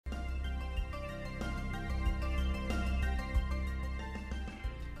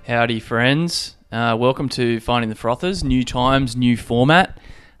Howdy, friends. Welcome to Finding the Frothers. New times, new format.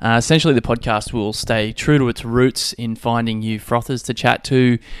 Essentially, the podcast will stay true to its roots in finding new frothers to chat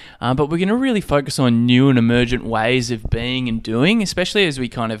to, but we're going to really focus on new and emergent ways of being and doing, especially as we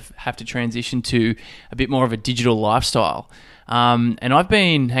kind of have to transition to a bit more of a digital lifestyle. And I've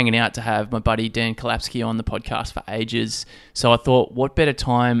been hanging out to have my buddy Dan Kalapski on the podcast for ages, so I thought, what better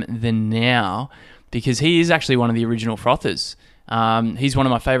time than now, because he is actually one of the original frothers. He's one of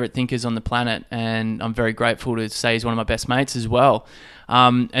my favourite thinkers on the planet, and I'm very grateful to say he's one of my best mates as well.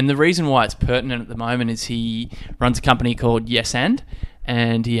 And the reason why it's pertinent at the moment is he runs a company called Yes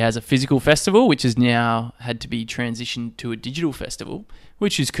and he has a physical festival, which has now had to be transitioned to a digital festival,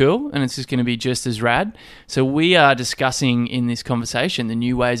 which is cool, and it's just going to be just as rad. So we are discussing in this conversation the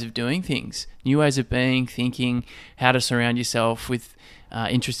new ways of doing things, new ways of being, thinking, how to surround yourself with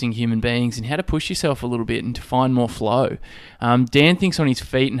interesting human beings and how to push yourself a little bit and to find more flow. Dan thinks on his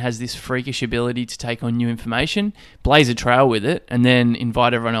feet and has this freakish ability to take on new information, blaze a trail with it, and then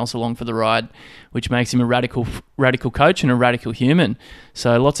invite everyone else along for the ride, which makes him a radical coach and a radical human.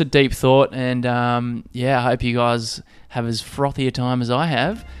 So lots of deep thought, and I hope you guys have as frothy a time as I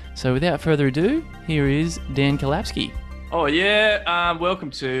have. So without further ado, here is Dan Kalapski. Oh yeah,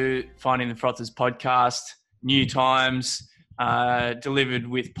 welcome to Finding the Frothers podcast. New times. Delivered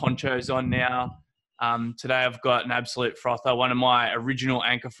with ponchos on now. Today I've got an absolute frother, one of my original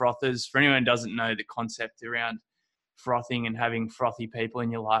anchor frothers. For anyone who doesn't know the concept around frothing and having frothy people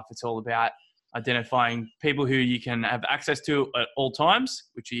in your life, it's all about identifying people who you can have access to at all times,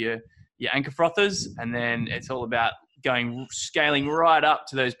 which are your anchor frothers, and then it's all about scaling right up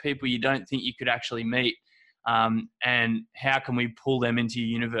to those people you don't think you could actually meet, and how can we pull them into your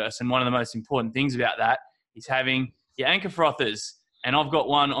universe. And one of the most important things about that is having your anchor frothers. And I've got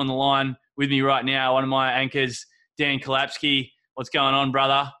one on the line with me right now, one of my anchors, Dan Kalapski. What's going on,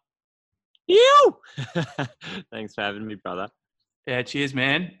 brother? You. Thanks for having me, brother. Yeah, cheers,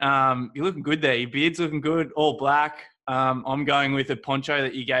 man. You're looking good there. Your beard's looking good, all black. I'm going with a poncho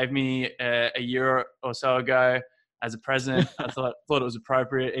that you gave me a year or so ago as a present. I thought it was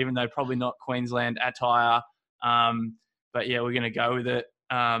appropriate, even though probably not Queensland attire. But yeah, we're going to go with it.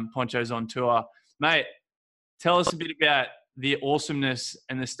 Poncho's on tour. Mate, tell us a bit about the awesomeness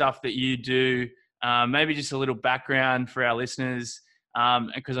and the stuff that you do. Maybe just a little background for our listeners,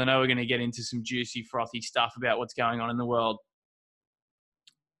 because I know we're going to get into some juicy, frothy stuff about what's going on in the world.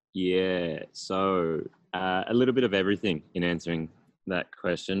 Yeah, so a little bit of everything in answering that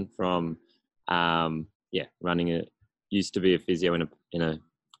question. From used to be a physio in a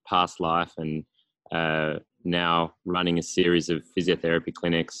past life, and now running a series of physiotherapy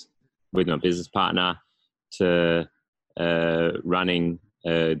clinics with my business partner, to running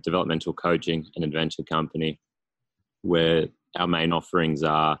a developmental coaching and adventure company where our main offerings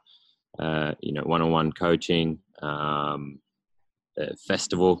are, one-on-one coaching, a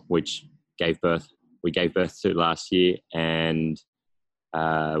festival, which we gave birth to last year, and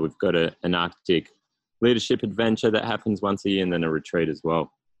we've got an Arctic leadership adventure that happens once a year, and then a retreat as well.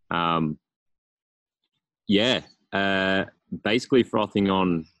 Basically frothing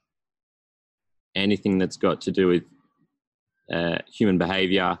on anything that's got to do with human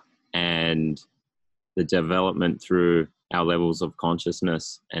behavior and the development through our levels of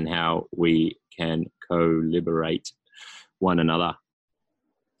consciousness and how we can co-liberate one another.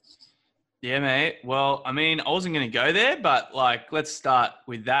 Yeah, mate. Well, I mean, I wasn't going to go there, but let's start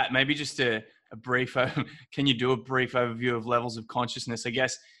with that. Maybe just a brief, can you do a brief overview of levels of consciousness? I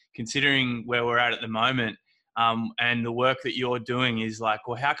guess considering where we're at the moment, and the work that you're doing is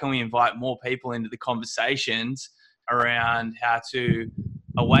how can we invite more people into the conversations around how to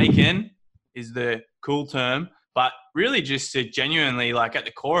awaken is the cool term, but really just to genuinely, at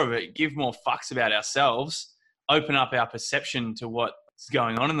the core of it, give more fucks about ourselves, open up our perception to what's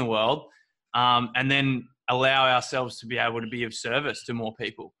going on in the world, and then allow ourselves to be able to be of service to more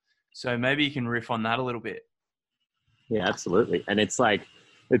people. So maybe you can riff on that a little bit. Yeah, absolutely. And it's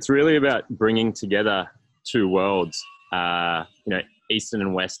really about bringing together two worlds, Eastern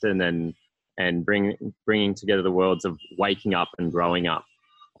and Western, and bringing together the worlds of waking up and growing up.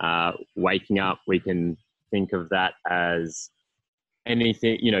 Waking up, we can think of that as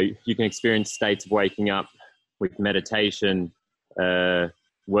anything. You can experience states of waking up with meditation,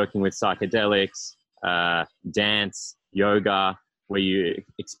 working with psychedelics, dance, yoga, where you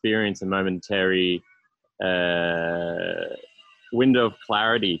experience a momentary window of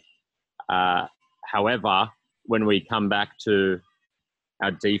clarity. However, when we come back to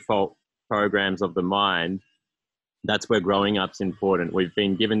our default programs of the mind, that's where growing up's important. We've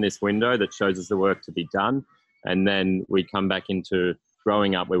been given this window that shows us the work to be done, and then we come back into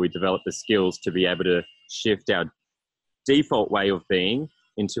growing up where we develop the skills to be able to shift our default way of being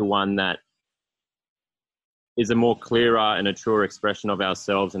into one that is a more clearer and a truer expression of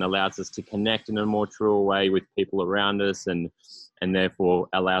ourselves and allows us to connect in a more truer way with people around us, and therefore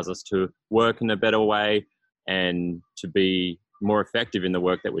allows us to work in a better way and to be more effective in the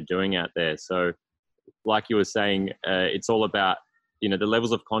work that we're doing out there. So like you were saying, it's all about, the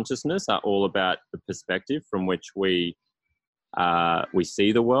levels of consciousness are all about the perspective from which we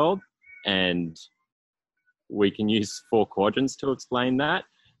see the world, and we can use 4 quadrants to explain that.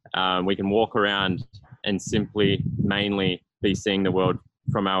 We can walk around and simply mainly be seeing the world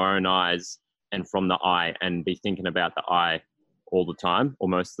from our own eyes and from the eye, and be thinking about the eye all the time or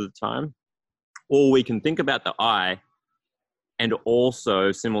most of the time. Or we can think about the eye and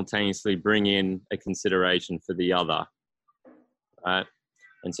also simultaneously bring in a consideration for the other, right?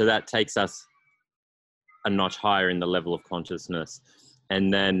 And so that takes us a notch higher in the level of consciousness.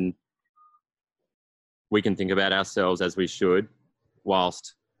 And then we can think about ourselves as we should,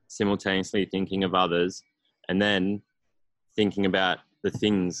 whilst simultaneously thinking of others, and then thinking about the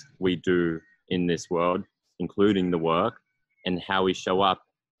things we do in this world, including the work, and how we show up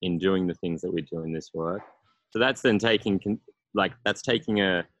in doing the things that we do in this work. So that's then taking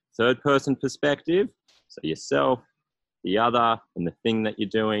a third person perspective. So yourself, the other, and the thing that you're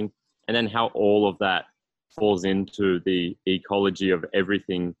doing, and then how all of that falls into the ecology of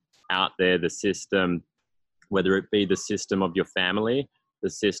everything out there, the system, whether it be the system of your family, the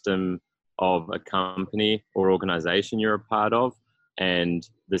system of a company or organization you're a part of, and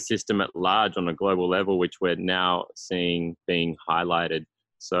the system at large on a global level, which we're now seeing being highlighted.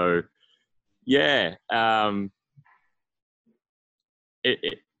 So, yeah,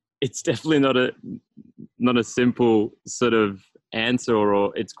 it's definitely not a simple sort of answer,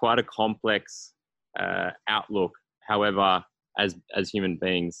 or it's quite a complex outlook. However, as human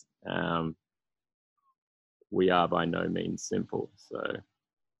beings, we are by no means simple. So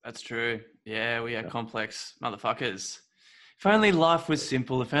that's true. Yeah, we are complex motherfuckers. If only life was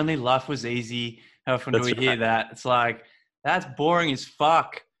simple. If only life was easy. How often do we hear that? It's like, that's boring as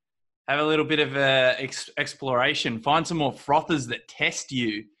fuck. Have a little bit of exploration. Find some more frothers that test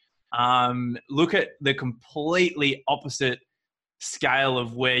you. Look at the completely opposite scale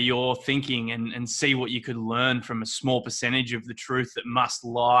of where you're thinking, and see what you could learn from a small percentage of the truth that must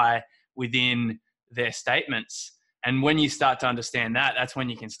lie within their statements. And when you start to understand that, that's when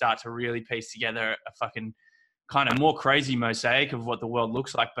you can start to really piece together a fucking kind of more crazy mosaic of what the world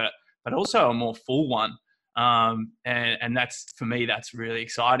looks like, but also a more full one. And that's, for me, that's really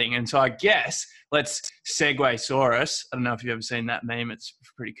exciting. And so I guess let's segue Saurus. I don't know if you've ever seen that meme. It's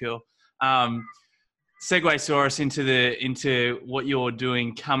pretty cool. Segue Saurus into what you're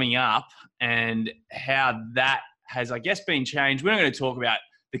doing coming up, and how that has, I guess, been changed. We're not going to talk about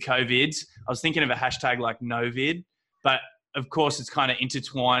the COVIDs. I was thinking of a hashtag like NoVid, but of course it's kind of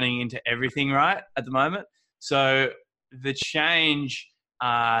intertwining into everything right at the moment. So the change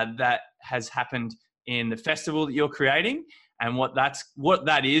that has happened in the festival that you're creating, and what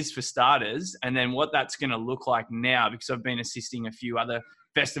that is for starters, and then what that's going to look like now, because I've been assisting a few other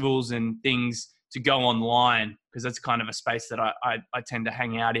festivals and things to go online, because that's kind of a space that I tend to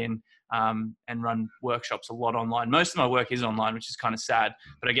hang out in, and run workshops a lot online. Most of my work is online, which is kind of sad,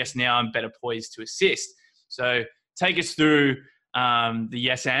 but I guess now I'm better poised to assist. So take us through the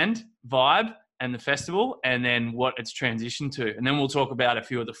Yes And vibe and the festival, and then what it's transitioned to. And then we'll talk about a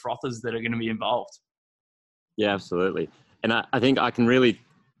few of the frothers that are going to be involved. Yeah, absolutely. And I think I can really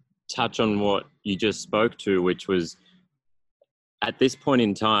touch on what you just spoke to, which was, at this point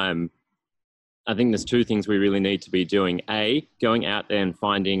in time, I think there's 2 things we really need to be doing. A, going out there and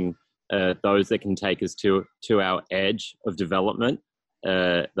finding those that can take us to our edge of development,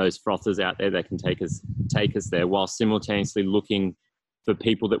 those frothers out there that can take us there, while simultaneously looking for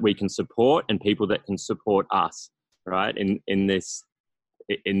people that we can support and people that can support us, right? In this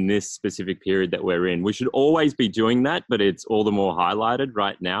specific period that we're in. We should always be doing that, but it's all the more highlighted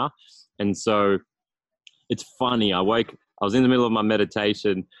right now. And so it's funny. I was in the middle of my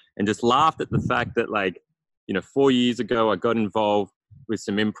meditation and just laughed at the fact that, 4 years ago, I got involved with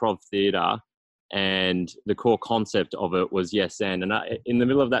some improv theater, and the core concept of it was Yes And. And in the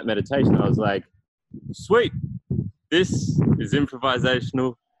middle of that meditation, I was like, sweet, this is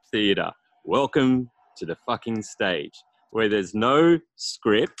improvisational theater. Welcome to the fucking stage, where there's no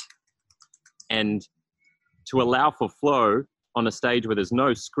script. And to allow for flow on a stage where there's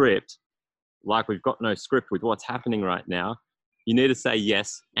no script, like we've got no script with what's happening right now, you need to say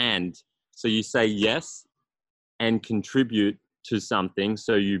yes and. So you say yes and contribute to something.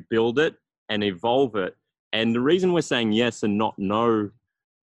 So you build it and evolve it And the reason we're saying yes and not no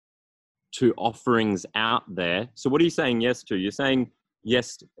to offerings out there. So what are you saying yes to? You're saying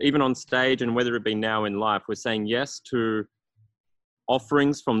yes, even on stage, and whether it be now in life, we're saying yes to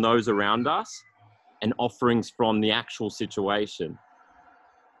offerings from those around us and offerings from the actual situation.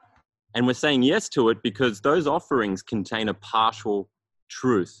 And we're saying yes to it because those offerings contain a partial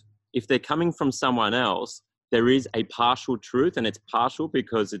truth. If they're coming from someone else, there is a partial truth, and it's partial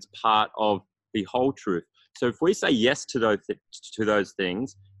because it's part of the whole truth. So if we say yes to those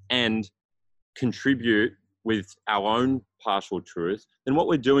things and contribute with our own partial truth, then what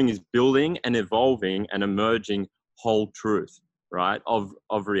we're doing is building and evolving and emerging whole truth, right, of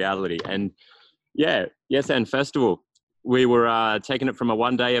reality. And yeah, Yes and Festival, we were taking it from a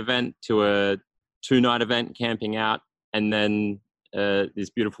one-day event to a two-night event, camping out, and then this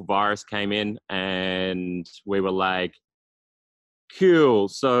beautiful virus came in, and we were like, cool,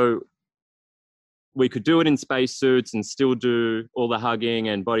 so we could do it in spacesuits and still do all the hugging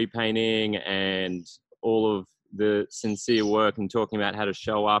and body painting and all of the sincere work and talking about how to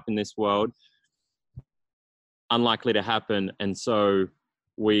show up in this world. Unlikely to happen. And so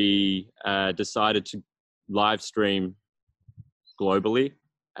we decided to live stream globally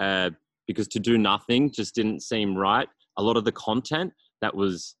because to do nothing just didn't seem right. A lot of the content that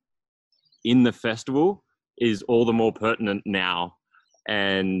was in the festival is all the more pertinent now.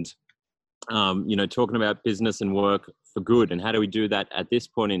 And talking about business and work for good, and how do we do that at this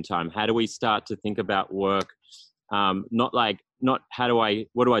point in time? How do we start to think about work, not what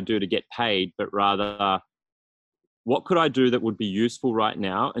do I do to get paid, but rather what could I do that would be useful right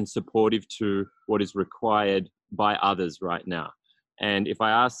now and supportive to what is required by others right now? And if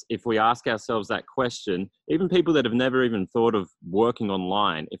we ask ourselves that question, even people that have never even thought of working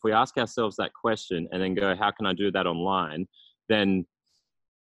online, if we ask ourselves that question and then go, how can I do that online? Then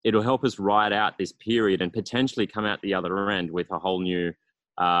it'll help us ride out this period and potentially come out the other end with a whole new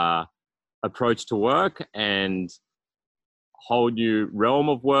approach to work and whole new realm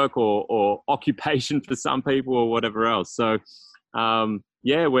of work or occupation for some people or whatever else. So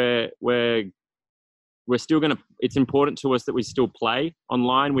we're still going to, it's important to us that we still play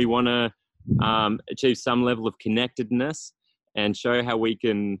online. We want to achieve some level of connectedness and show how we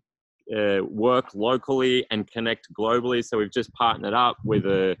can work locally and connect globally. So we've just partnered up with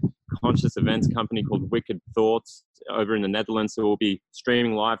a conscious events company called Wicked Thoughts over in the Netherlands. So we'll be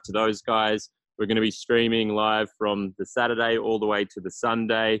streaming live to those guys. We're going to be streaming live from the Saturday all the way to the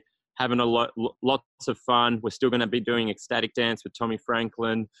Sunday, having lots of fun. We're still going to be doing ecstatic dance with Tommy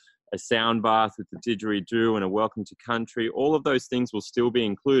Franklin, a sound bath with the didgeridoo, and a welcome to country. All of those things will still be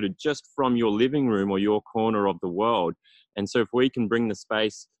included just from your living room or your corner of the world. And so if we can bring the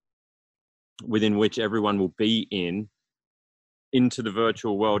space within which everyone will be into the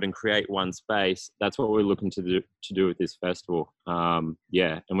virtual world and create one space, that's what we're looking to do with this festival. And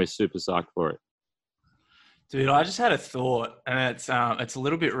we're super psyched for it. Dude, I just had a thought, and it's a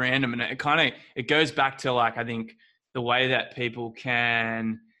little bit random, and it goes back to, like, I think the way that people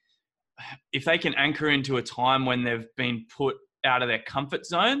can, if they can anchor into a time when they've been put out of their comfort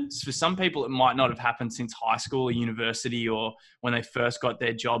zones. For some people, it might not have happened since high school or university or when they first got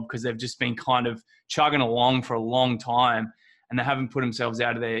their job, because they've just been kind of chugging along for a long time and they haven't put themselves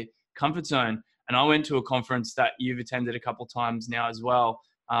out of their comfort zone. And I went to a conference that you've attended a couple of times now as well,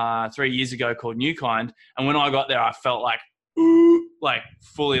 3 years ago, called New Kind. And when I got there, I felt like, ooh, like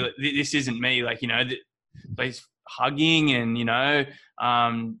fully, this isn't me. Like, these hugging and,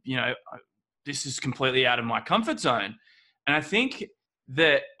 this is completely out of my comfort zone. And I think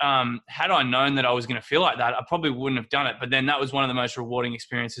that had I known that I was going to feel like that, I probably wouldn't have done it. But then that was one of the most rewarding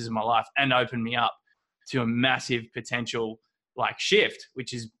experiences in my life and opened me up to a massive potential shift,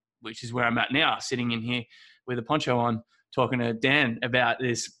 which is where I'm at now, sitting in here with a poncho on, talking to Dan about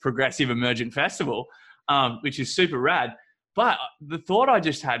this progressive emergent festival, which is super rad. But the thought I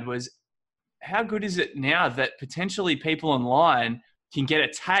just had was, how good is it now that potentially people online can get a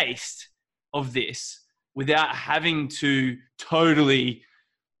taste of this without having to totally,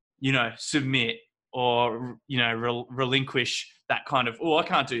 submit or, relinquish that kind of, I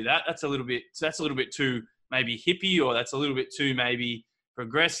can't do that. That's a little bit too maybe hippie, or that's a little bit too maybe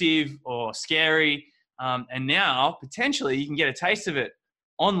progressive or scary. And now potentially you can get a taste of it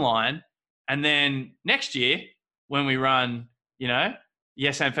online. And then next year when we run,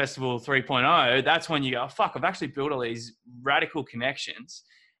 Yes and Festival 3.0, that's when you go, fuck, I've actually built all these radical connections.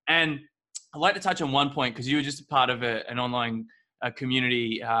 And I'd like to touch on one point, because you were just a part of an online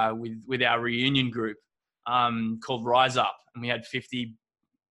community with our reunion group called Rise Up. And we had 50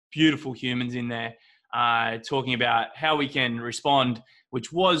 beautiful humans in there talking about how we can respond,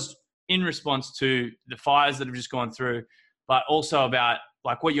 which was in response to the fires that have just gone through, but also about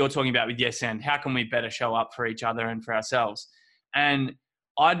like what you're talking about with Yes and how can we better show up for each other and for ourselves. And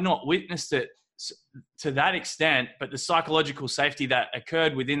I'd not witnessed it to that extent, but the psychological safety that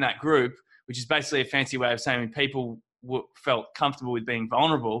occurred within that group, which is basically a fancy way of saying people felt comfortable with being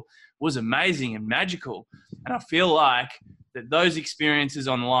vulnerable, was amazing and magical. And I feel like that those experiences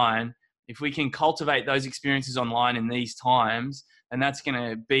online, if we can cultivate those experiences online in these times, then that's going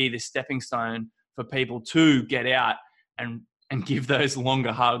to be the stepping stone for people to get out and give those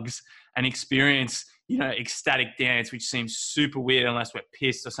longer hugs and experience, ecstatic dance, which seems super weird unless we're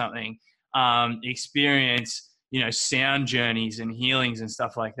pissed or something. Experience, sound journeys and healings and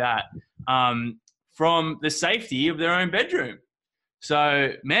stuff like that from the safety of their own bedroom.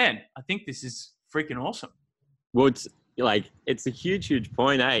 So, man, I think this is freaking awesome. Well, it's a huge, huge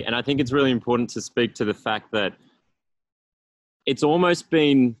point, eh? And I think it's really important to speak to the fact that it's almost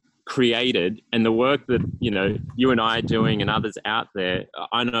been created, and the work that, you and I are doing and others out there,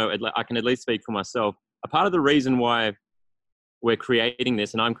 I know I can at least speak for myself. A part of the reason why we're creating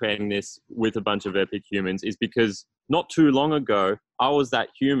this, and I'm creating this with a bunch of epic humans, is because not too long ago, I was that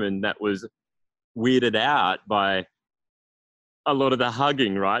human that was weirded out by a lot of the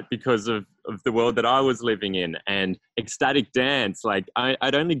hugging, right? Because of the world that I was living in, and ecstatic dance. Like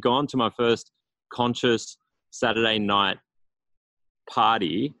I'd only gone to my first conscious Saturday night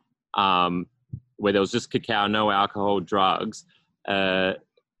party where there was just cacao, no alcohol, drugs, a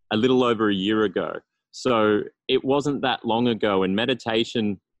little over a year ago. So it wasn't that long ago. And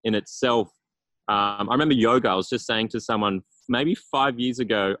meditation in itself, I remember yoga. I was just saying to someone maybe 5 years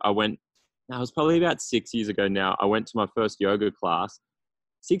ago, it was probably about 6 years ago now, I went to my first yoga class.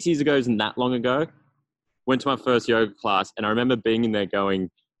 6 years ago isn't that long ago. Went to my first yoga class, and I remember being in there going,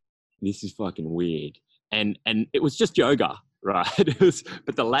 this is fucking weird. And it was just yoga, right?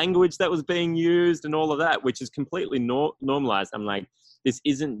 But the language that was being used and all of that, which is completely normalized. I'm like, this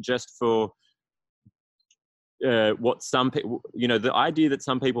isn't just for what some people, the idea that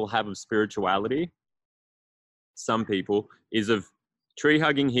some people have of spirituality, some people, is of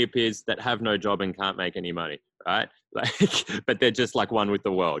tree-hugging hippies that have no job and can't make any money, right? But they're just like one with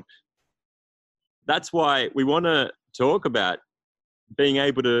the world. That's why we want to talk about being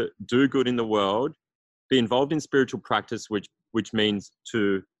able to do good in the world, be involved in spiritual practice, which means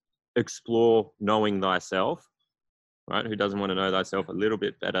to explore knowing thyself, right? Who doesn't want to know thyself a little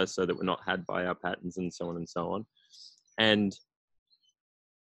bit better so that we're not had by our patterns and so on and so on. And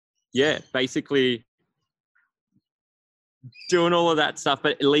yeah, basically doing all of that stuff,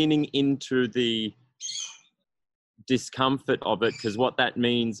 but leaning into the discomfort of it, because what that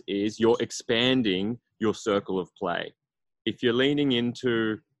means is you're expanding your circle of play. If you're leaning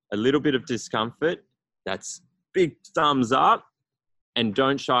into a little bit of discomfort, that's big thumbs up, and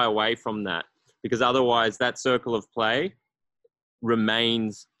don't shy away from that, because otherwise that circle of play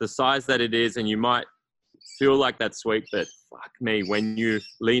remains the size that it is, and you might feel like that's sweet, but fuck me, when you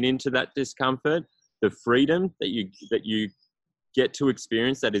lean into that discomfort, the freedom that you get to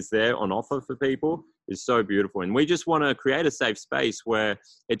experience that is there on offer for people is so beautiful. And we just want to create a safe space where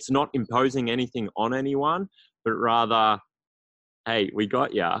it's not imposing anything on anyone, but rather, hey, we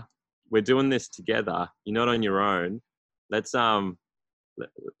got ya. We're doing this together. You're not on your own. Let's have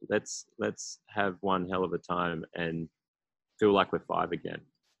one hell of a time and feel like we're five again.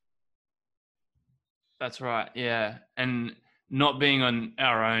 That's right. Yeah. And not being on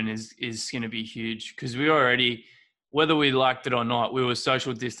our own is going to be huge, because we already, whether we liked it or not, we were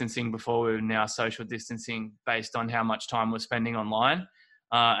social distancing before. We were now social distancing based on how much time we're spending online.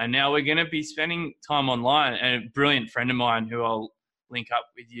 And now we're going to be spending time online. And a brilliant friend of mine who I'll link up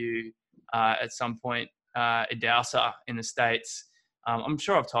with you at some point, Idausa in the States. I'm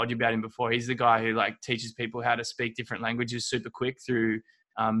sure I've told you about him before. He's the guy who like teaches people how to speak different languages super quick through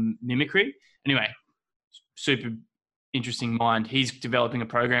mimicry. Anyway, super interesting mind. He's developing a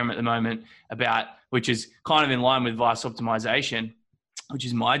program at the moment which is kind of in line with vice optimization, which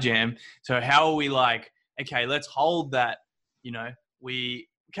is my jam. So how are we like, okay, let's hold that, we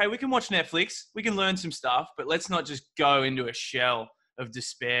can watch Netflix, we can learn some stuff, but let's not just go into a shell of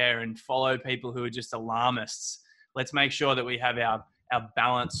despair and follow people who are just alarmists. Let's make sure that we have our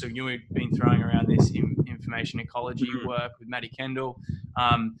balance. So we've been throwing around this information ecology work with Maddie Kendall.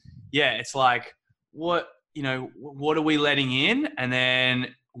 It's like, what are we letting in? And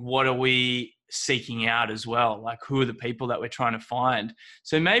then what are we seeking out as well? Like, who are the people that we're trying to find?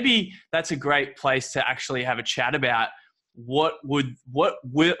 So maybe that's a great place to actually have a chat about what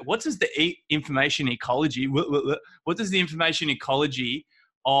does the information ecology, what does the information ecology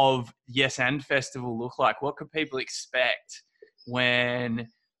of Yes and Festival look like? What could people expect when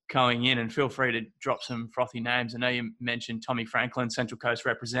going in, and feel free to drop some frothy names. I know you mentioned Tommy Franklin, Central Coast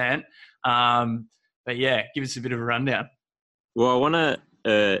represent. But yeah, give us a bit of a rundown. Well, I want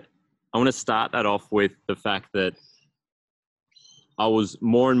to start that off with the fact that I was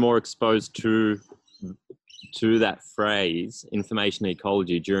more and more exposed to that phrase, information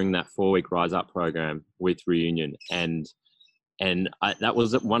ecology, during that 4-week Rise Up program with Reunion, and that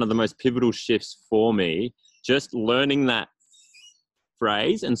was one of the most pivotal shifts for me. Just learning that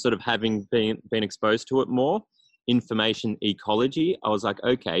phrase and sort of having been exposed to it more, information ecology. I was like,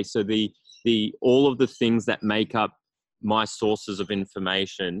 okay, so the all of the things that make up my sources of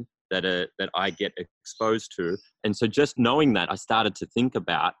information that I get exposed to. And so just knowing that, I started to think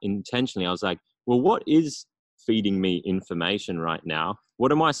about intentionally. I was like, well, what is feeding me information right now?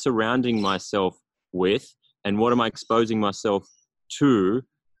 What am I surrounding myself with? And what am I exposing myself to?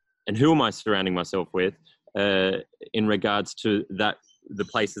 And who am I surrounding myself with in regards to that, the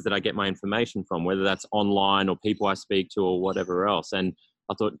places that I get my information from, whether that's online or people I speak to or whatever else. And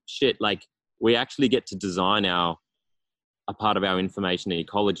I thought, shit, like we actually get to design a part of our information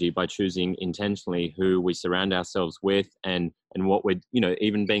ecology by choosing intentionally who we surround ourselves with and what we're,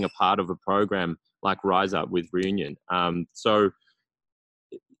 even being a part of a program like Rise Up with Reunion. So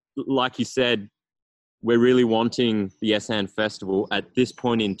like you said, we're really wanting the SAN Festival at this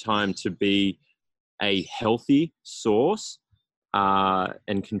point in time to be a healthy source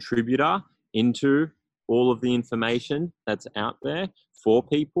and contributor into all of the information that's out there for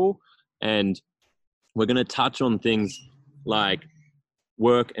people. And we're going to touch on things like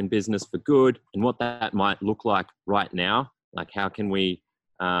work and business for good and what that might look like right now. Like how can we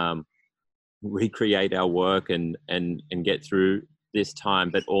recreate our work and get through this time,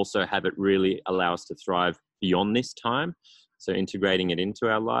 but also have it really allow us to thrive beyond this time. So integrating it into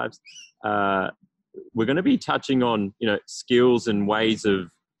our lives. We're going to be touching on, skills and ways of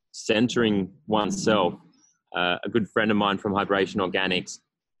centering oneself. A good friend of mine from Hydration Organics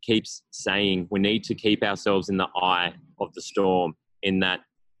keeps saying we need to keep ourselves in the eye of the storm, in that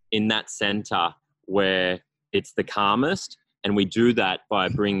center where it's the calmest, and we do that by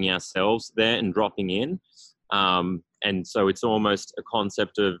bringing ourselves there and dropping in. And so it's almost a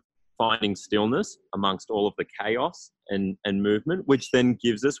concept of finding stillness amongst all of the chaos and movement, which then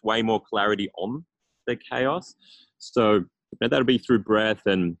gives us way more clarity on the chaos. So that'll be through breath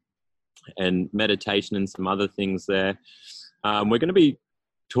and meditation and some other things there. We're going to be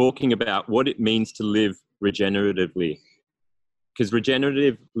talking about what it means to live regeneratively, because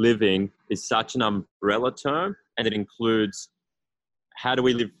regenerative living is such an umbrella term, and it includes how do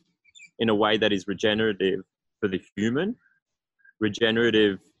we live in a way that is regenerative for the human,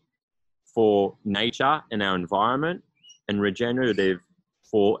 regenerative for nature and our environment, and regenerative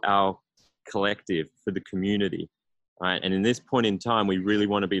for our collective, for the community. Right? And in this point in time, we really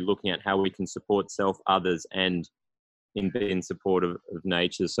want to be looking at how we can support self, others, and in support of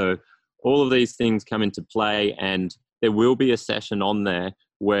nature. So all of these things come into play, and there will be a session on there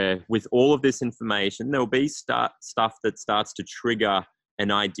where with all of this information, there'll be stuff that starts to trigger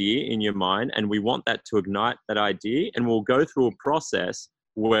an idea in your mind, and we want that to ignite that idea, and we'll go through a process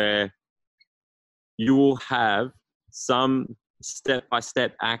where you will have some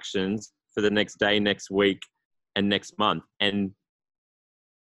step-by-step actions for the next day, next week, and next month. And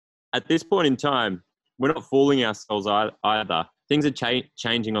at this point in time, we're not fooling ourselves either. Things are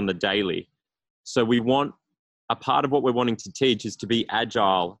changing on the daily. So we want, a part of what we're wanting to teach is to be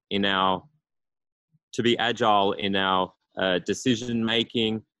agile in our decision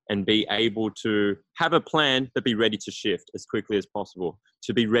making, and be able to have a plan, but be ready to shift as quickly as possible,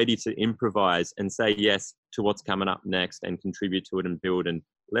 to be ready to improvise and say yes to what's coming up next and contribute to it and build, and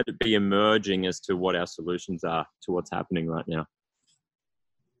let it be emerging as to what our solutions are to what's happening right now.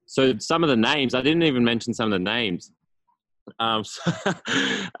 So some of the names, I didn't even mention some of the names. Tom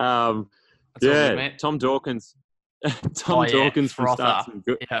Dawkins. Dawkins from Starts and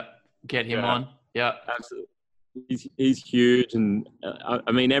Good. Yeah, get him on. Yeah, absolutely. He's huge, and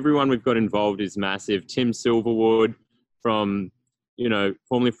I mean everyone we've got involved is massive. Tim Silverwood from,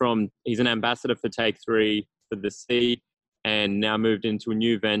 formerly from, he's an ambassador for Take 3 for the sea, and now moved into a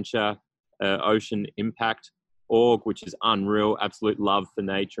new venture, Ocean Impact Org, which is unreal. Absolute love for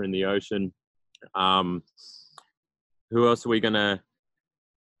nature and the ocean. Who else are we going to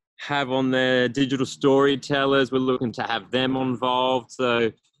have on there? Digital storytellers. We're looking to have them involved.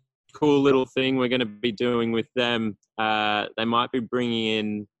 So cool little thing we're going to be doing with them. They might be bringing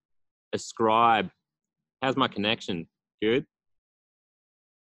in a scribe. How's my connection? Good?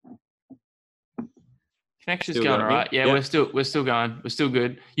 Connection's going all right. Yeah, yep. We're still going. We're still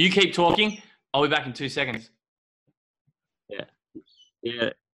good. You keep talking. I'll be back in 2 seconds. Yeah.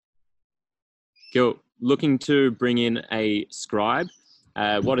 Cool. Looking to bring in a scribe.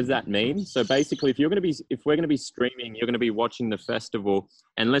 What does that mean? So basically, if we're going to be streaming, you're going to be watching the festival,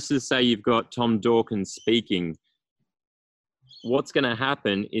 and let's just say you've got Tom Dawkins speaking. What's going to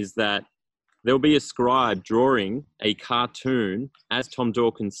happen is that there'll be a scribe drawing a cartoon as Tom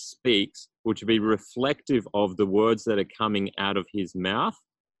Dawkins speaks, which will be reflective of the words that are coming out of his mouth.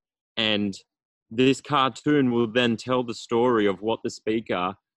 And this cartoon will then tell the story of what the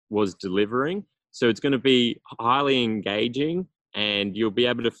speaker was delivering. So it's going to be highly engaging, and you'll be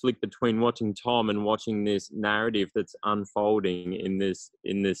able to flick between watching Tom and watching this narrative that's unfolding in this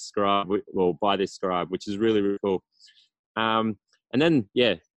scribe, well, by this scribe, which is really, really cool. And then,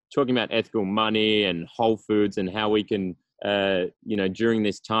 talking about ethical money and whole foods and how we can, during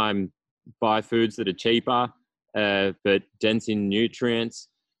this time, buy foods that are cheaper, but dense in nutrients,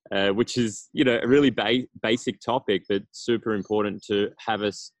 which is, a really basic topic, but super important to have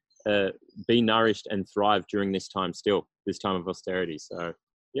us be nourished and thrive during this time of austerity. So,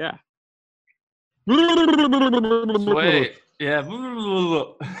 yeah. Sweet. Yeah.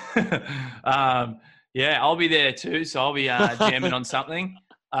 I'll be there too. So I'll be jamming on something.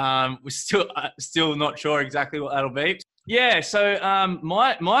 We're still not sure exactly what that'll be. Yeah. So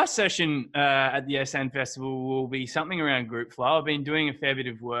my session at the SN Festival will be something around group flow. I've been doing a fair bit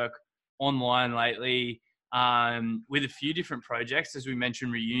of work online lately with a few different projects. As we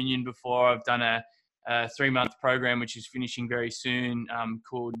mentioned, Reunion before. I've done a 3-month program which is finishing very soon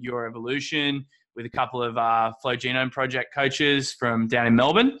called Your Evolution with a couple of Flow Genome Project coaches from down in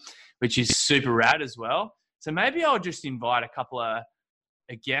Melbourne, which is super rad as well. So maybe I'll just invite a couple of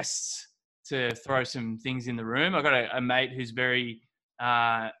guests to throw some things in the room. I've got a mate who's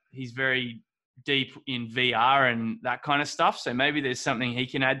he's very deep in VR and that kind of stuff. So maybe there's something he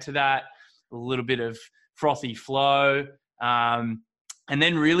can add to that, a little bit of frothy flow. And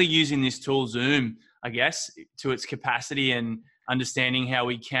then really using this tool, Zoom, I guess, to its capacity and understanding how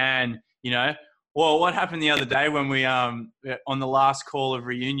we can, what happened the other day when we, on the last call of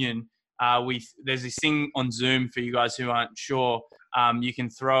Reunion, there's this thing on Zoom for you guys who aren't sure. You can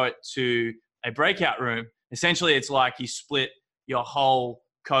throw it to a breakout room. Essentially, it's like you split your whole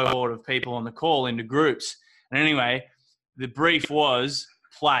cohort of people on the call into groups. And anyway, the brief was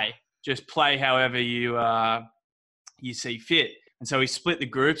just play however you see fit. And so we split the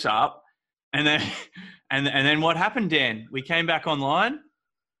groups up, and then and then what happened, Dan? We came back online,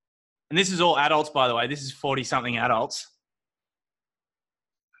 and this is all adults, by the way. This is 40-something adults.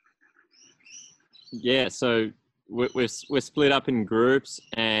 Yeah, so we're split up in groups,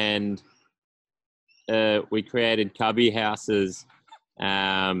 and we created cubby houses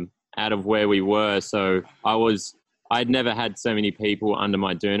out of where we were. So I'd never had so many people under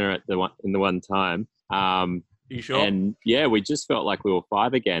my doona in the one time. You sure? And yeah, we just felt like we were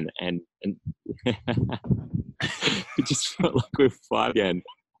 5 again, and we just felt like we were 5 again.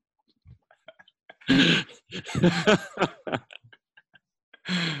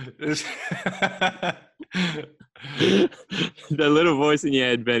 The little voice in your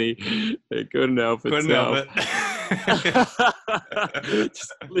head, Benny, it couldn't help itself.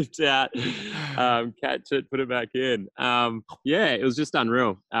 Just flipped out, catch it, put it back in. It was just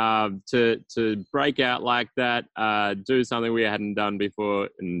unreal to break out like that, do something we hadn't done before,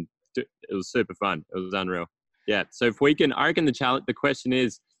 and it was super fun. It was unreal. Yeah. So if we can, I reckon the question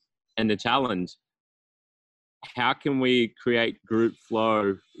is, and the challenge, how can we create group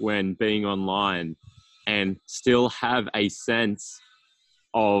flow when being online and still have a sense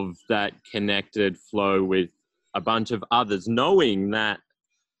of that connected flow with a bunch of others, knowing that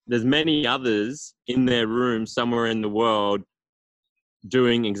there's many others in their room somewhere in the world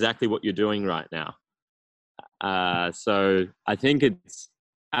doing exactly what you're doing right now. So I think it's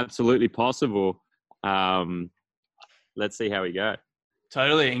absolutely possible. Let's see how we go.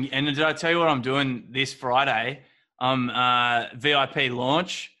 Totally. And did I tell you what I'm doing this Friday? VIP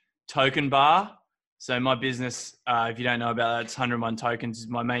launch, Token Bar. So my business, if you don't know about that, it's 101 Tokens.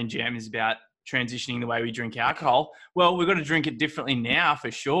 My main jam is about transitioning the way we drink alcohol. Well, we've got to drink it differently now for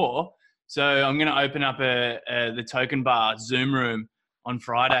sure. So I'm going to open up the Token Bar Zoom room on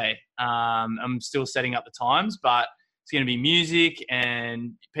Friday. I'm still setting up the times, but it's going to be music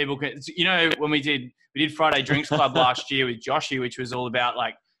and people can, when we did Friday Drinks Club last year with Joshy, which was all about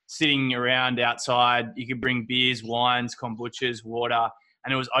like sitting around outside. You could bring beers, wines, kombuchas, water,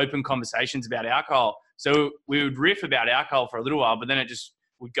 and it was open conversations about alcohol. So we would riff about alcohol for a little while, but then it just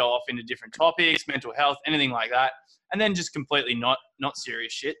would go off into different topics, mental health, anything like that. And then just completely not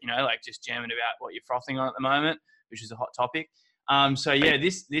serious shit, like just jamming about what you're frothing on at the moment, which is a hot topic.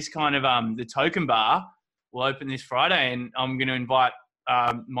 This kind of, the Token Bar will open this Friday, and I'm going to invite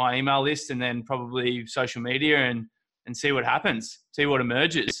my email list, and then probably social media, and see what happens, see what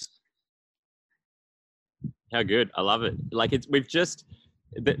emerges. How good. I love it. Like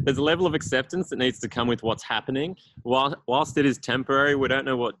there's a level of acceptance that needs to come with what's happening. Whilst it is temporary, we don't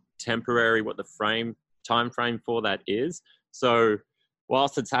know what the time frame for that is. So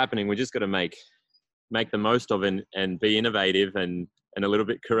whilst it's happening, we just got to make the most of it and be innovative and a little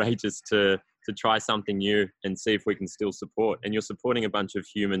bit courageous to try something new and see if we can still support. And you're supporting a bunch of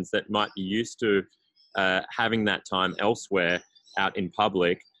humans that might be used to having that time elsewhere out in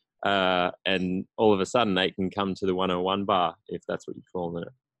public. And all of a sudden they can come to the 101 bar, if that's what you call it.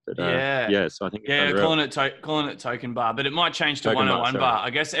 But, so I think calling it Token Bar, but it might change to Token 101 bar.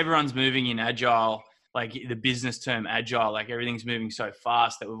 I guess everyone's moving in agile, like the business term agile, like everything's moving so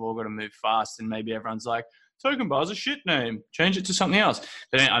fast that we've all got to move fast, and maybe everyone's like, Token Bar's a shit name, change it to something else.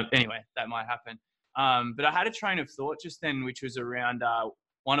 But anyway, that might happen. But I had a train of thought just then, which was around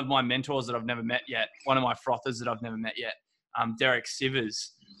one of my mentors that I've never met yet, one of my frothers that I've never met yet, Derek Sivers.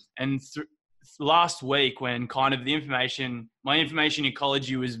 And last week, when kind of my information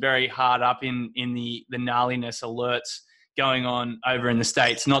ecology was very hard up in the gnarliness alerts going on over in the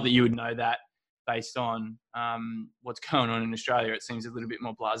States. Not that you would know that based on what's going on in Australia. It seems a little bit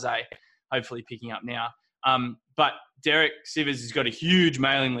more blasé, hopefully picking up now. But Derek Sivers has got a huge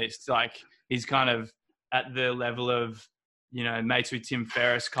mailing list. Like, he's kind of at the level of, mates with Tim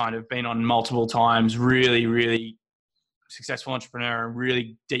Ferriss, kind of been on multiple times, really, really successful entrepreneur and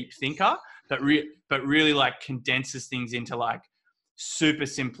really deep thinker, but really like condenses things into like super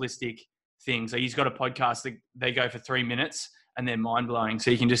simplistic things. Like, he's got a podcast that they go for 3 minutes and they're mind blowing. So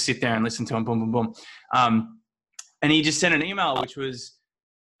you can just sit there and listen to them, boom, boom, boom. And he just sent an email, which was,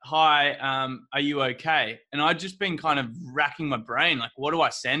 "Hi, are you okay?" And I'd just been kind of racking my brain, like, what do I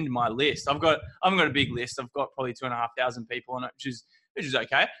send my list? I haven't got a big list. I've got probably 2,500 people on it, which is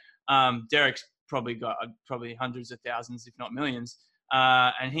okay. Derek's probably got hundreds of thousands, if not millions.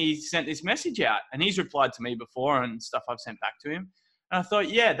 And he sent this message out, and he's replied to me before and stuff I've sent back to him. And I thought,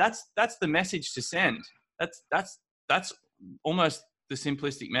 yeah, that's the message to send. That's almost the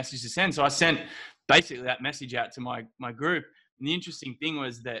simplistic message to send. So I sent basically that message out to my group. And the interesting thing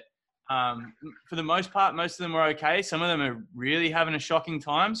was that for the most part, most of them were okay. Some of them are really having a shocking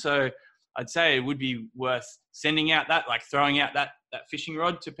time. So I'd say it would be worth sending out that, like throwing out that fishing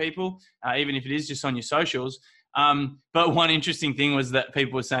rod to people, even if it is just on your socials. But one interesting thing was that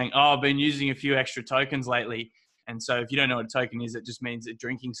people were saying, "Oh, I've been using a few extra tokens lately." And so if you don't know what a token is, it just means a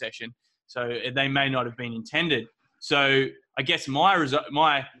drinking session. So they may not have been intended. So I guess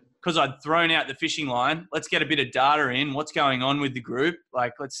because I'd thrown out the fishing line, let's get a bit of data in, what's going on with the group.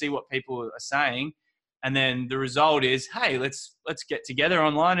 Like, let's see what people are saying. And then the result is, hey, let's get together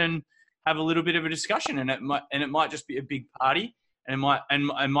online and have a little bit of a discussion. And it might just be a big party, and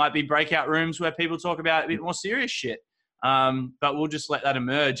it might be breakout rooms where people talk about a bit more serious shit. But we'll just let that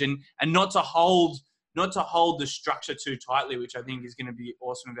emerge, and not to hold the structure too tightly, which I think is going to be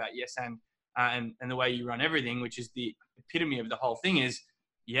awesome about Yes and the way you run everything, which is the epitome of the whole thing is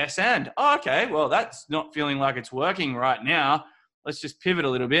yes and. Oh, okay, well, that's not feeling like it's working right now. Let's just pivot a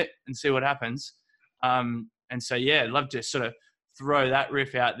little bit and see what happens. And so, yeah, I'd love to sort of throw that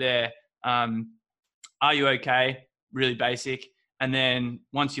riff out there. Are you okay? Really basic. And then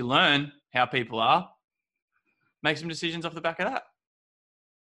once you learn how people are, make some decisions off the back of that.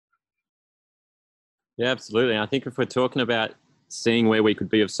 Yeah, absolutely. I think if we're talking about seeing where we could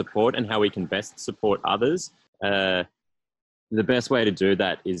be of support and how we can best support others, the best way to do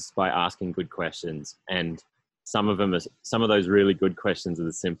that is by asking good questions. And some of those really good questions are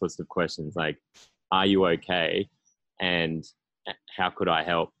the simplest of questions, like, are you okay? And how could I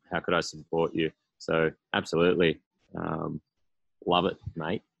help? How could I support you? So absolutely. Love it,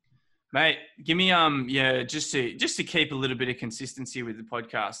 mate. Mate, give me just to keep a little bit of consistency with the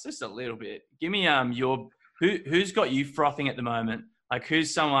podcast, just a little bit. Give me who's got you frothing at the moment? Like,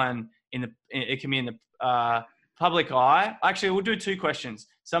 who's someone it can be in the public eye. Actually, we'll do 2 questions.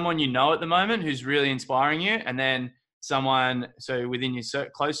 Someone you know at the moment who's really inspiring you, and then someone within your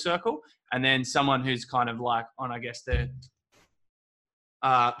close circle, and then someone who's kind of like on, I guess, the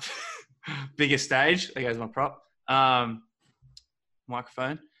bigger stage. There goes my prop.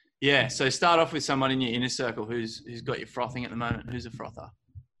 Microphone. Yeah, so start off with someone in your inner circle who's got you frothing at the moment. Who's a frother?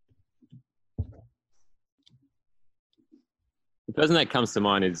 The person that comes to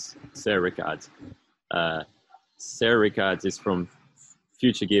mind is Sarah Rickards. Sarah Rickards is from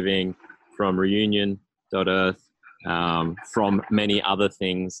Future Giving, from Reunion.Earth, from many other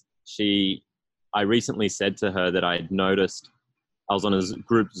things. I recently said to her that I had noticed, I was on a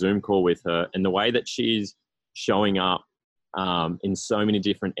group Zoom call with her, and the way that she's showing up in so many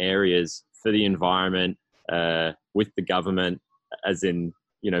different areas for the environment, with the government, as in,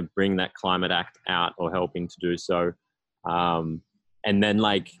 bring that climate act out or helping to do so. And then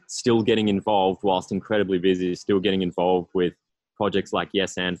like still getting involved whilst incredibly busy, still getting involved with projects like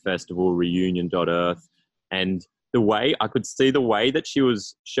Yes and Festival, Reunion.Earth. And I could see the way that she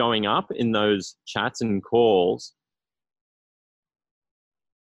was showing up in those chats and calls.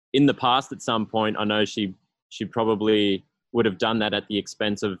 In the past, at some point, I know she probably would have done that at the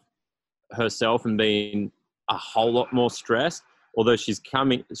expense of herself and being a whole lot more stressed, although she's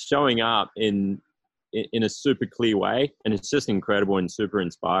showing up in a super clear way, and it's just incredible and super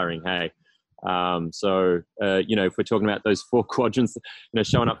inspiring. Hey, if we're talking about those 4 quadrants,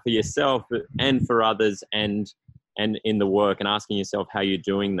 showing up for yourself and for others, and in the work, and asking yourself how you're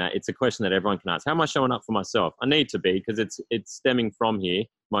doing that. It's a question that everyone can ask. How am I showing up for myself? I need to be, because it's stemming from here.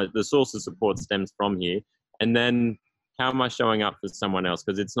 The source of support stems from here. And then how am I showing up for someone else?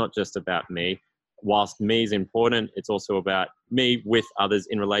 Because it's not just about me. Whilst me is important, it's also about me with others,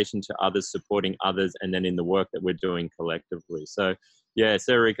 in relation to others, supporting others, and then in the work that we're doing collectively. So yeah,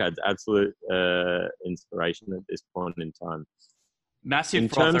 Sarah Rickard's absolute inspiration at this point in time. Massive in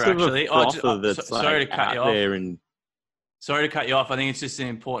frother, terms of actually. a frother that's sorry to cut you off. There and sorry to cut you off. I think it's just an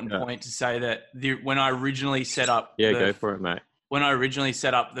important point to say that when I originally set up, go for it, mate. When I originally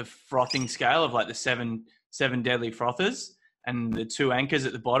set up the frothing scale of like the seven deadly frothers, and the 2 anchors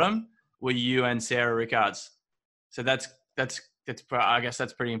at the bottom were you and Sarah Rickards. So that's I guess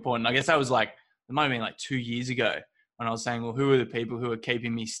that's pretty important. I guess that was like, it might have been like 2 years ago when I was saying, well, who are the people who are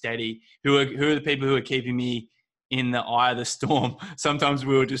keeping me steady? Who are the people who are keeping me in the eye of the storm? Sometimes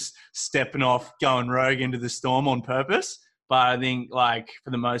we were just stepping off, going rogue into the storm on purpose. But I think like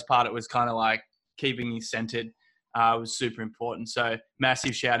for the most part, it was kind of like keeping me centered was super important. So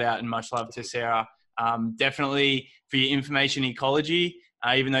massive shout out and much love to Sarah. Definitely for your information ecology,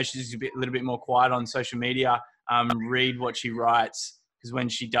 even though she's a little bit more quiet on social media, read what she writes, because when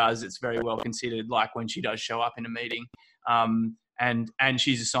she does, it's very well considered, like when she does show up in a meeting. And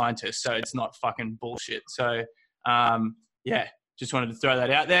she's a scientist, so it's not fucking bullshit. So just wanted to throw that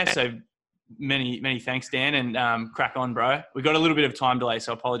out there. So many thanks, Dan, and crack on, bro. We got a little bit of time delay,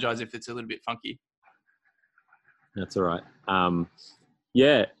 so I apologize if it's a little bit funky. That's all right.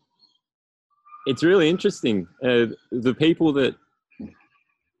 It's really interesting. The people that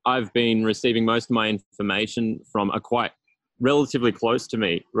I've been receiving most of my information from are quite relatively close to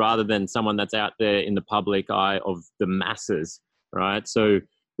me, rather than someone that's out there in the public eye of the masses, right? So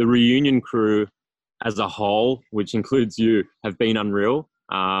the Reunion crew as a whole, which includes you, have been unreal.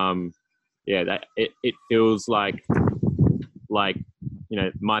 It feels like my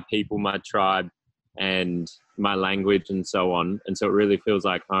people, my tribe, and my language, and so on. And so it really feels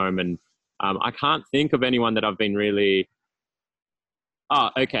like home. And I can't think of anyone that I've been really. Oh,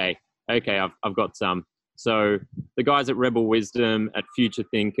 okay. I've got some. So the guys at Rebel Wisdom, at Future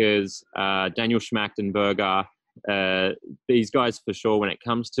Thinkers, Daniel Schmachtenberger, these guys for sure, when it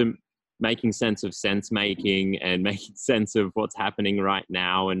comes to making sense of sense making and making sense of what's happening right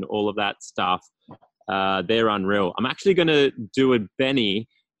now and all of that stuff, they're unreal. I'm actually going to do a Benny,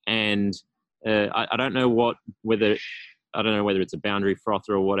 and I don't know whether it's a boundary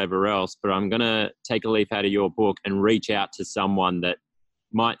frother or whatever else, but I'm going to take a leaf out of your book and reach out to someone that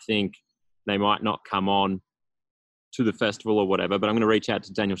might think they might not come on to the festival or whatever, but I'm going to reach out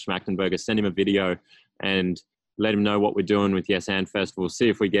to Daniel Schmachtenberger, send him a video and let him know what we're doing with Yes and Festival, see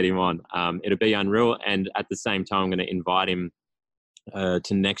if we get him on. It'll be unreal. And at the same time, I'm going to invite him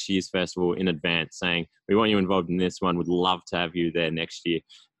to next year's festival in advance, saying, we want you involved in this one. Would love to have you there next year,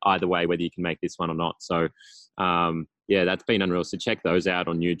 either way, whether you can make this one or not. So, that's been unreal. So check those out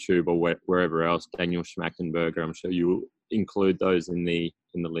on YouTube or wherever else. Daniel Schmachtenberger, I'm sure you will include those in the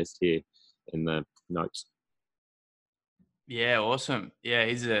list here in the notes. Yeah, awesome. Yeah,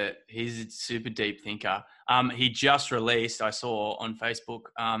 he's a super deep thinker. He just released, I saw on Facebook,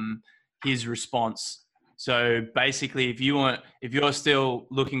 his response. So basically, if you're still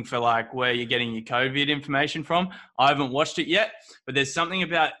looking for like where you're getting your COVID information from, I haven't watched it yet, but there's something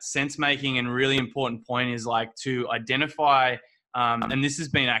about sense making, and a really important point is like to identify, and this has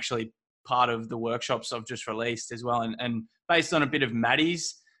been actually part of the workshops I've just released as well, and based on a bit of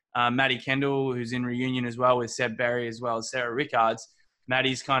Maddie's, Maddie Kendall, who's in Reunion as well with Seb Berry as well as Sarah Rickards.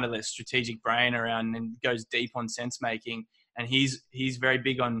 Maddie's kind of the strategic brain around and goes deep on sense making, and he's very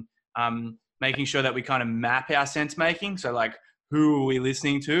big on making sure that we kind of map our sense making. So like, who are we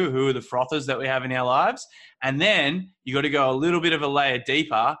listening to? Who are the frothers that we have in our lives? And then you got to go a little bit of a layer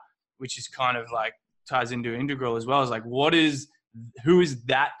deeper, which is kind of like ties into Integral as well. Is like, who is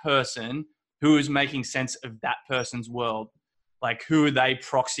that person? Who is making sense of that person's world? Like, who are they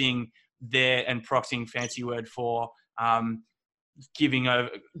proxying there, and proxying, fancy word for giving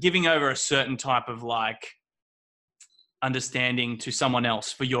over a certain type of like understanding to someone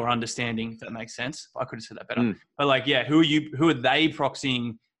else for your understanding, if that makes sense. I could have said that better. But like, yeah, who are they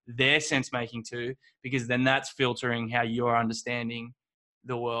proxying their sense making to? Because then that's filtering how you're understanding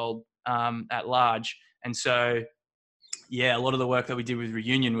the world at large. And so, yeah, a lot of the work that we did with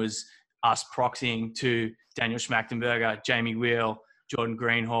Reunion was us proxying to Daniel Schmachtenberger, Jamie Wheel, Jordan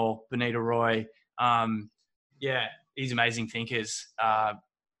Greenhall, Benita Roy. Yeah, these amazing thinkers,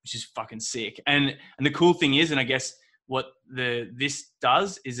 which is fucking sick. And the cool thing is, and I guess what this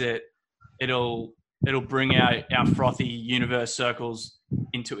does is it'll bring our frothy universe circles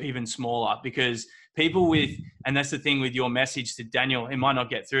into even smaller, because people with, and that's the thing with your message to Daniel, he might not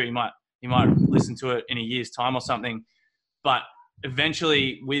get through. He might listen to it in a year's time or something. But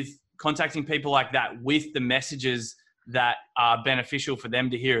eventually, with contacting people like that, with the messages that are beneficial for them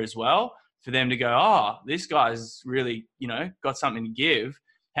to hear as well, for them to go, oh, this guy's really, got something to give.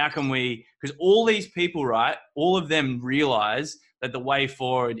 How can we, because all these people, right, all of them realize that the way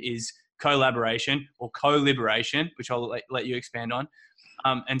forward is collaboration or co-liberation, which I'll let you expand on.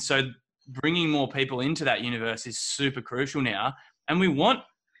 And so bringing more people into that universe is super crucial now. And we want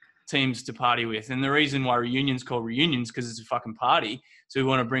teams to party with. And the reason why Reunion's called Reunions, because it's a fucking party. So we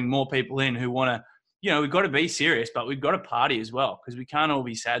want to bring more people in who want to, we've got to be serious, but we've got to party as well, because we can't all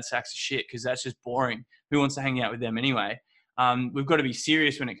be sad sacks of shit, because that's just boring. Who wants to hang out with them anyway? We've got to be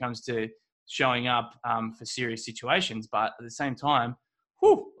serious when it comes to showing up for serious situations. But at the same time,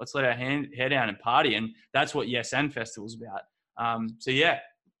 let's let our hair down and party. And that's what Yes and Festival's about. So, yeah.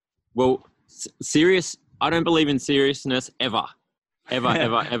 Well, serious, I don't believe in seriousness ever. Ever.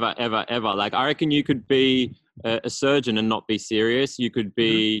 Like, I reckon you could be a surgeon and not be serious. You could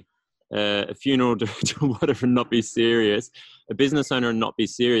be a funeral director or whatever and not be serious. A business owner and not be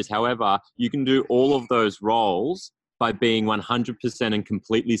serious. However, you can do all of those roles by being 100% and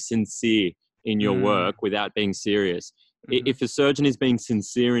completely sincere in your work without being serious. If a surgeon is being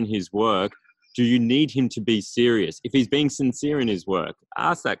sincere in his work, do you need him to be serious? If he's being sincere in his work,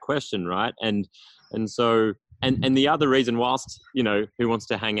 ask that question, right? And so, and the other reason, whilst, who wants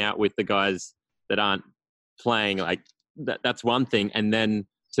to hang out with the guys that aren't playing, like that's one thing. And then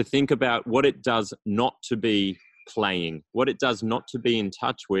to think about what it does not to be playing, what it does not to be in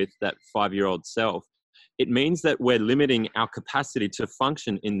touch with that 5-year-old self. It means that we're limiting our capacity to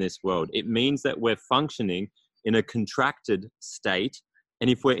function in this world. It means that we're functioning in a contracted state. And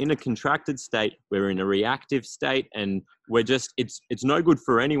if we're in a contracted state, we're in a reactive state, and we're just, it's no good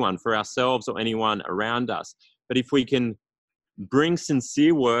for anyone, for ourselves or anyone around us. But if we can bring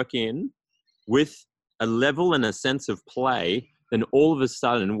sincere work in with a level and a sense of play, then all of a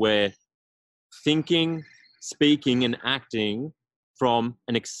sudden we're thinking, speaking, and acting from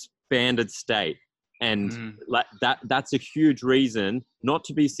an expanded state. And like that's a huge reason not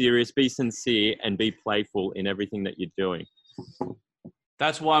to be serious, be sincere, and be playful in everything that you're doing.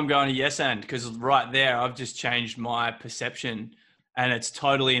 That's why I'm going to Yes and, because right there, I've just changed my perception, and it's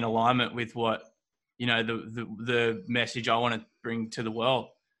totally in alignment with what, the message I want to bring to the world.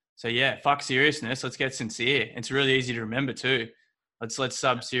 So yeah, fuck seriousness. Let's get sincere. It's really easy to remember too. Let's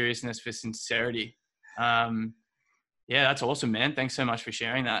sub seriousness for sincerity. Yeah, that's awesome, man. Thanks so much for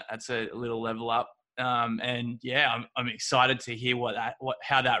sharing that. That's a little level up. And yeah, I'm excited to hear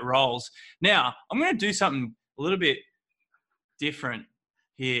how that rolls. Now, I'm going to do something a little bit different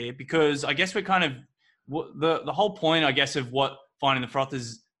here, because I guess we're kind of the whole point, I guess, of what Finding the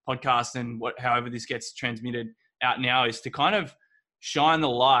Frothers podcast and however this gets transmitted out now is to kind of shine the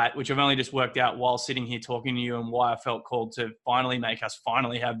light, which I've only just worked out while sitting here talking to you, and why I felt called to finally make us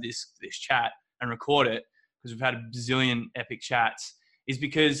have this chat and record it, because we've had a bazillion epic chats, is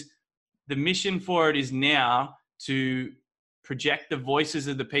because the mission for it is now to project the voices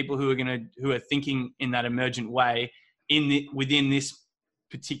of the people who are thinking in that emergent way within this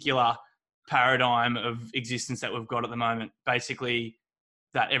particular paradigm of existence that we've got at the moment. Basically,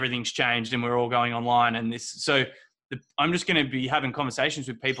 that everything's changed and we're all going online, and this. So I'm just going to be having conversations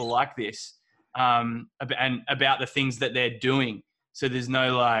with people like this, and about the things that they're doing. So there's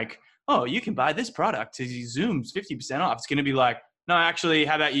no like, oh, you can buy this product to Zoom's 50% off. It's going to be like, no, actually,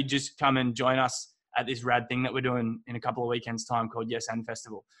 how about you just come and join us at this rad thing that we're doing in a couple of weekends' time called Yes and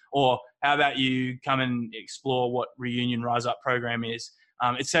Festival? Or how about you come and explore what Reunion Rise Up program is,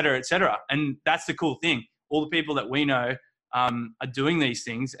 et cetera, et cetera. And that's the cool thing. All the people that we know are doing these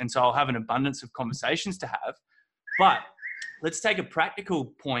things. And so I'll have an abundance of conversations to have. But let's take a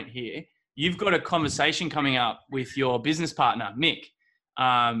practical point here. You've got a conversation coming up with your business partner, Mick,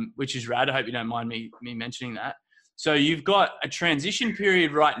 which is rad. I hope you don't mind me mentioning that. So you've got a transition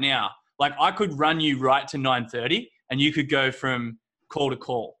period right now. Like I could run you right to 9:30 and you could go from call to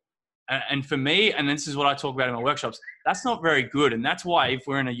call. And for me, and this is what I talk about in my workshops, that's not very good. And that's why if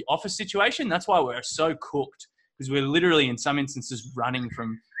we're in an office situation, that's why we're so cooked, because we're literally in some instances running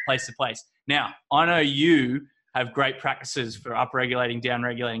from place to place. Now, I know you have great practices for upregulating,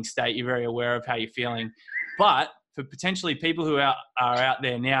 downregulating state. You're very aware of how you're feeling. But for potentially people who are out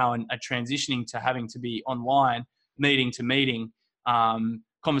there now and are transitioning to having to be online, meeting to meeting,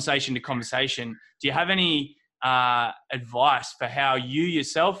 conversation to conversation, do you have any advice for how you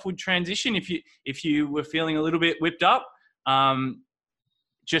yourself would transition if you were feeling a little bit whipped up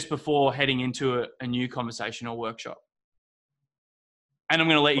just before heading into a new conversation or workshop? And I'm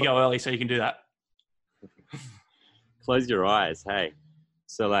going to let you go early so you can do that. Close your eyes. Hey,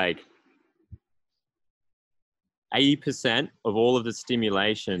 so like 80% of all of the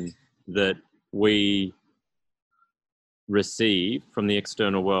stimulation that we receive from the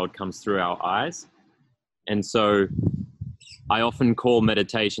external world comes through our eyes. And so I often call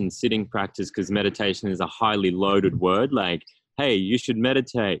meditation sitting practice, because meditation is a highly loaded word. Like, hey, you should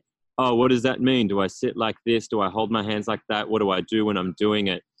meditate. Oh, what does that mean? Do I sit like this? Do I hold my hands like that? What do I do when I'm doing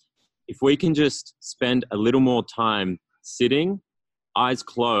it? If we can just spend a little more time sitting, eyes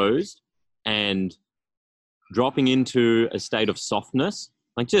closed, and dropping into a state of softness,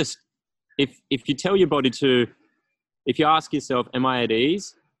 like just, if you tell your body to, if you ask yourself, am I at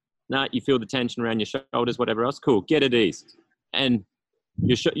ease? Nah, you feel the tension around your shoulders, whatever else, cool, get at ease. And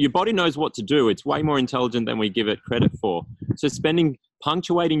your body knows what to do. It's way more intelligent than we give it credit for. So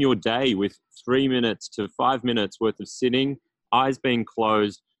punctuating your day with 3 minutes to 5 minutes worth of sitting, eyes being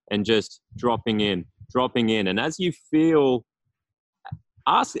closed, and just dropping in. And as you feel,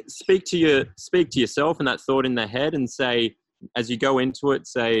 speak to yourself and that thought in the head, and say, as you go into it,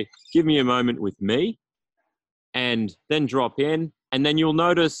 say, give me a moment with me, and then drop in. And then you'll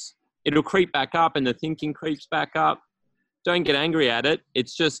notice it'll creep back up and the thinking creeps back up. Don't get angry at it.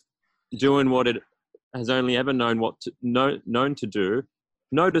 It's just doing what it has only ever known to do.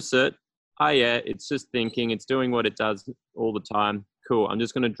 Notice it. Oh yeah, it's just thinking. It's doing what it does all the time. Cool. I'm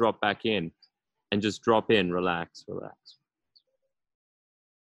just going to drop back in, and just drop in, relax.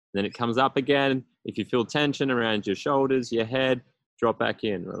 Then it comes up again. If you feel tension around your shoulders, your head, drop back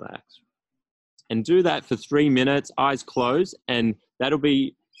in, relax. And do that for 3 minutes, eyes closed, and that'll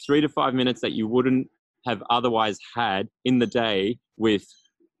be 3 to 5 minutes that you wouldn't have otherwise had in the day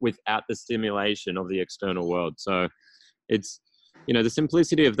without the stimulation of the external world. So it's, the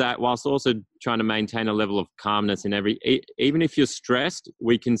simplicity of that, whilst also trying to maintain a level of calmness in even if you're stressed,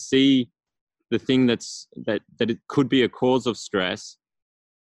 we can see the thing that it could be a cause of stress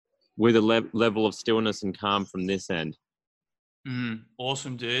with a level of stillness and calm from this end.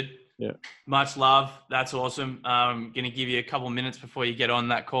 Awesome, dude. Yeah. Much love. That's awesome. I'm going to give you a couple of minutes before you get on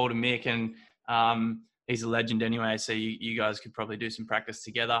that call to Mick, and he's a legend anyway, so you guys could probably do some practice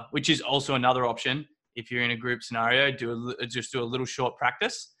together, which is also another option. If you're in a group scenario, just do a little short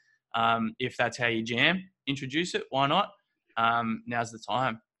practice. If that's how you jam, introduce it. Why not? Now's the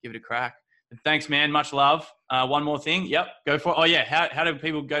time. Give it a crack. Thanks, man. Much love. One more thing. Yep. Go for it. Oh, yeah. How do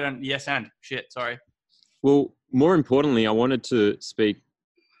people go down? Yes, and shit. Sorry. Well, more importantly, I wanted to speak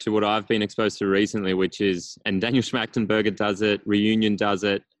to what I've been exposed to recently, which is, and Daniel Schmachtenberger does it, Reunion does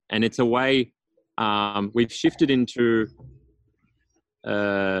it, and it's a way we've shifted into,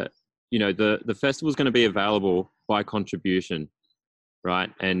 the festival is going to be available by contribution,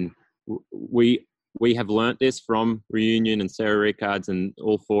 right? And we have learnt this from Reunion and Sarah Rickards and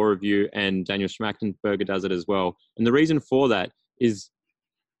all four of you, and Daniel Schmachtenberger does it as well. And the reason for that is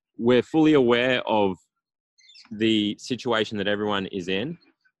we're fully aware of the situation that everyone is in,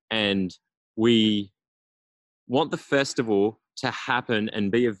 and we want the festival to happen and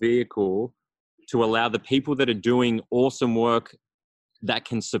be a vehicle to allow the people that are doing awesome work that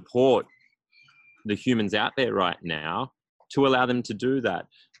can support the humans out there right now to allow them to do that.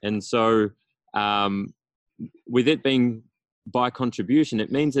 And so with it being by contribution,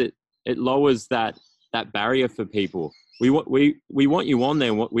 it means it lowers that barrier for people. We want you on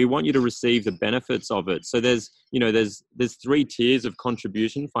there. We want you to receive the benefits of it. So there's 3 tiers of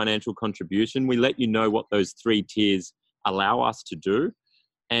contribution, financial contribution. We let you know what those 3 tiers allow us to do.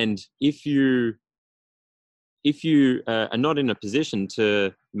 And if you are not in a position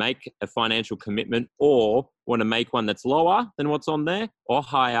to make a financial commitment, or want to make one that's lower than what's on there or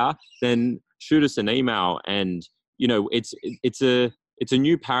higher, then shoot us an email. And it's a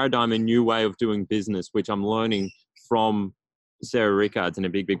new paradigm, a new way of doing business, which I'm learning from Sarah Rickards in a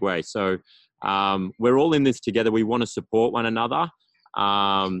big way. So we're all in this together. We want to support one another.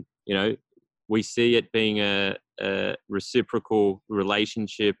 we see it being a reciprocal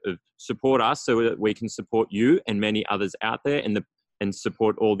relationship of support us so that we can support you and many others out there, and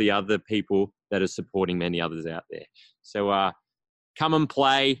support all the other people that are supporting many others out there. So come and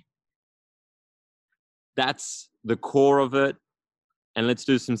play. That's the core of it. And let's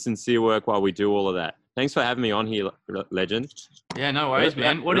do some sincere work while we do all of that. Thanks for having me on here, Legend. Yeah, no worries,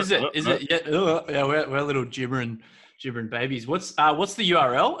 man. What is it? Is it? Yeah, we're little gibbering babies. What's the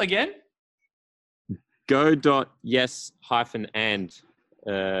URL again? Go.yes-and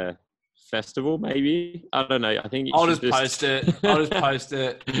festival, maybe. I don't know. I think I'll just post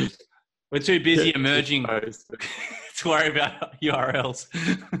it. We're too busy emerging to worry about URLs.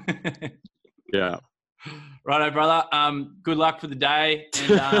 Yeah. Righto, brother. Good luck for the day,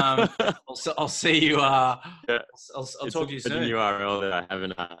 and I'll see you. I'll talk to you soon. It's a URL that I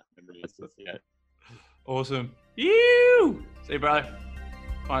haven't memorized yet. Awesome. You. See you, bro.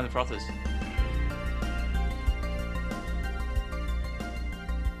 Find the Frothers.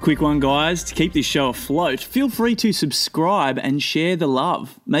 Quick one, guys. To keep this show afloat, feel free to subscribe and share the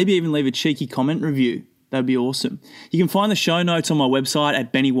love. Maybe even leave a cheeky comment review. That'd be awesome. You can find the show notes on my website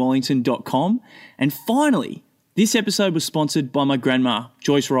at bennywallington.com. And finally, this episode was sponsored by my grandma,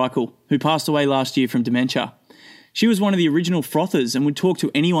 Joyce Reichel, who passed away last year from dementia. She was one of the original frothers and would talk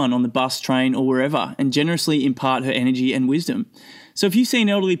to anyone on the bus, train, or wherever and generously impart her energy and wisdom. So if you see an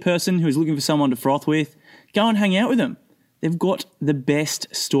elderly person who is looking for someone to froth with, go and hang out with them. They've got the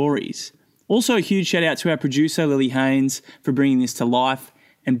best stories. Also, a huge shout out to our producer, Lily Haynes, for bringing this to life,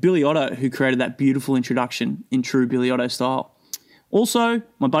 and Billy Otto, who created that beautiful introduction in true Billy Otto style. Also,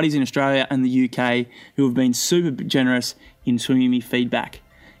 my buddies in Australia and the UK who have been super generous in swinging me feedback.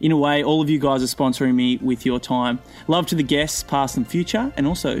 In a way, all of you guys are sponsoring me with your time. Love to the guests, past and future, and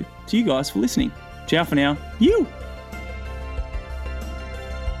also to you guys for listening. Ciao for now. You!